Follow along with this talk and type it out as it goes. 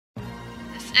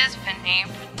is Vinay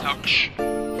Production.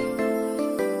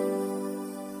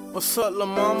 What's up, lil'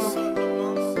 mama?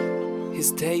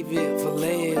 It's David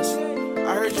Velez.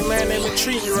 I heard your man ain't been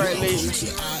treating you right lately.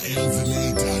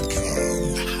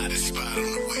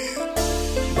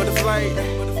 But it's like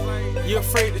you're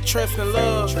afraid to trust and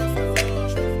love.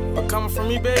 But coming from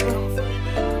me, baby,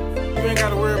 you ain't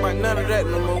gotta worry about none of that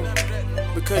no more.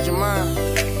 Because you're mine.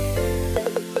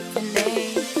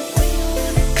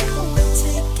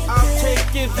 I'll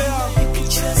take it there. You can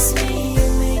trust me,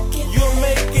 you'll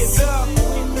make it there.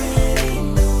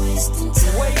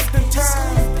 Wasting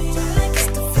time.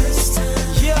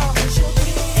 Yeah.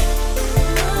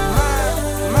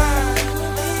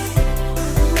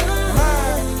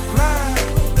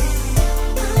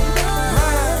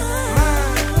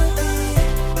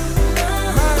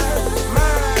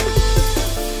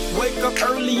 Wake up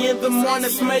early in the morning,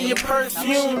 smell your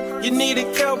perfume. You need a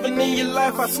Kelvin in your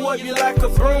life, I sweep you like a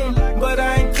broom. But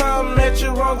I ain't coming at you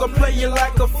wrong, I'll play you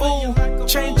like a fool.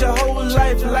 Change your whole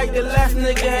life like the last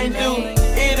nigga ain't do.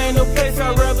 It ain't no place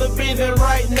I'd rather be than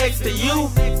right next to you.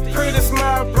 Pretty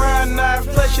smile, brown eyes,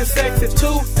 plus you're sexy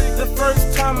too. The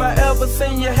first time I ever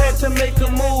seen you had to make a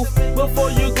move.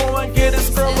 Before you go and get a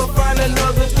scrub or find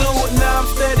another dude. Now I'm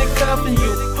steady cuffing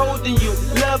you, holding you,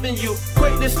 loving you.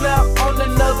 Quick to snap on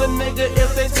another nigga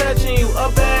if they touching you. A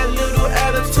bad little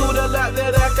attitude, a lot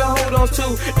that I can hold on to.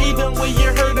 Even when you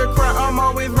hurt or cry, I'm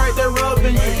always right there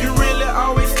rubbing you. You really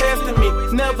always testing me,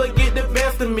 never get the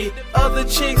best of me. Other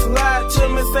chicks lied to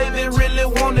me, say they really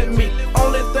wanted me.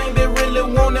 Only thing they really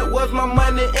wanted was my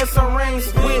money and some rings.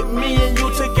 With me and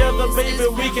you together, baby,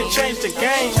 we can change the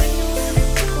game.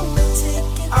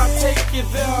 I'll take you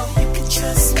there. You can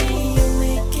trust me,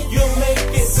 you'll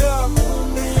make it there.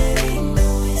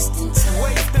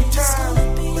 Wasting time.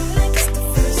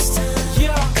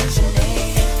 Yeah.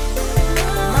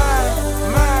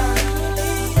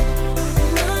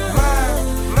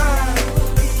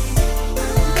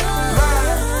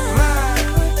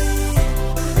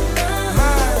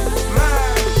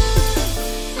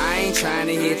 Trying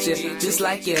to hit you just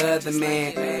like your other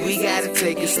man. We gotta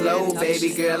take it slow, baby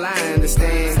girl, I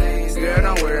understand. Girl,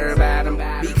 don't worry about him,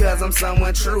 because I'm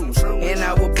someone true. And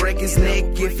I will break his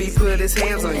neck if he put his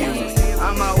hands on you.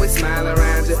 I'm always smiling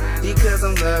around you, because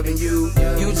I'm loving you.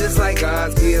 You just like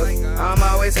God's gift, I'm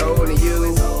always holding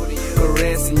you,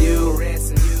 caressing you,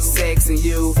 sexing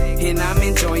you. And I'm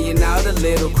enjoying all the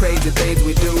little crazy things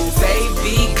we do.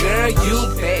 Baby girl,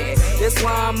 you bad. That's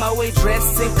why I'm always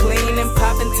dressing clean and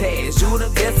popping tags. You the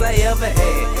best I ever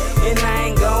had, and I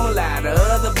ain't gon' lie. The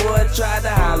other boy tried to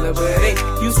holler, but hey,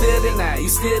 you still deny.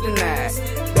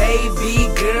 Baby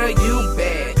girl, you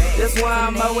bad. That's why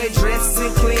I'm always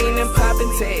dressing clean and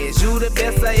popping tags. You the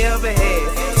best I ever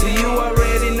had, so you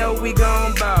already know we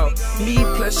gon' ball. Me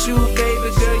plus you, baby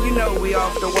girl, you know we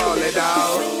off the wall at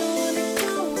all.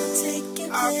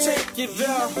 I'll take you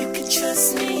there. You can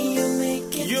trust me, you'll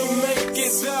make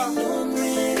it there. No, I'm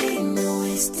ready, no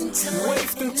wasting time.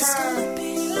 Wasting It's gonna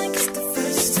be like it's the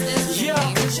first time. Yeah.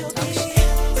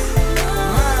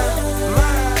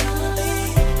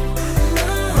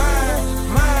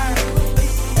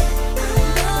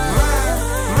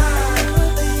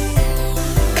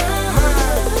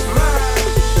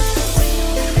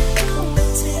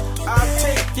 I'll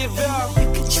take you there. You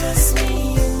can trust me,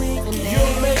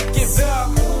 you'll make it there.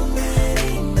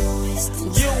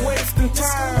 You're wasting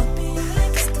time.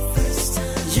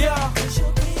 Yeah.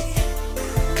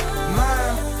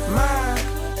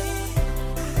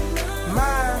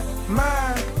 Mine.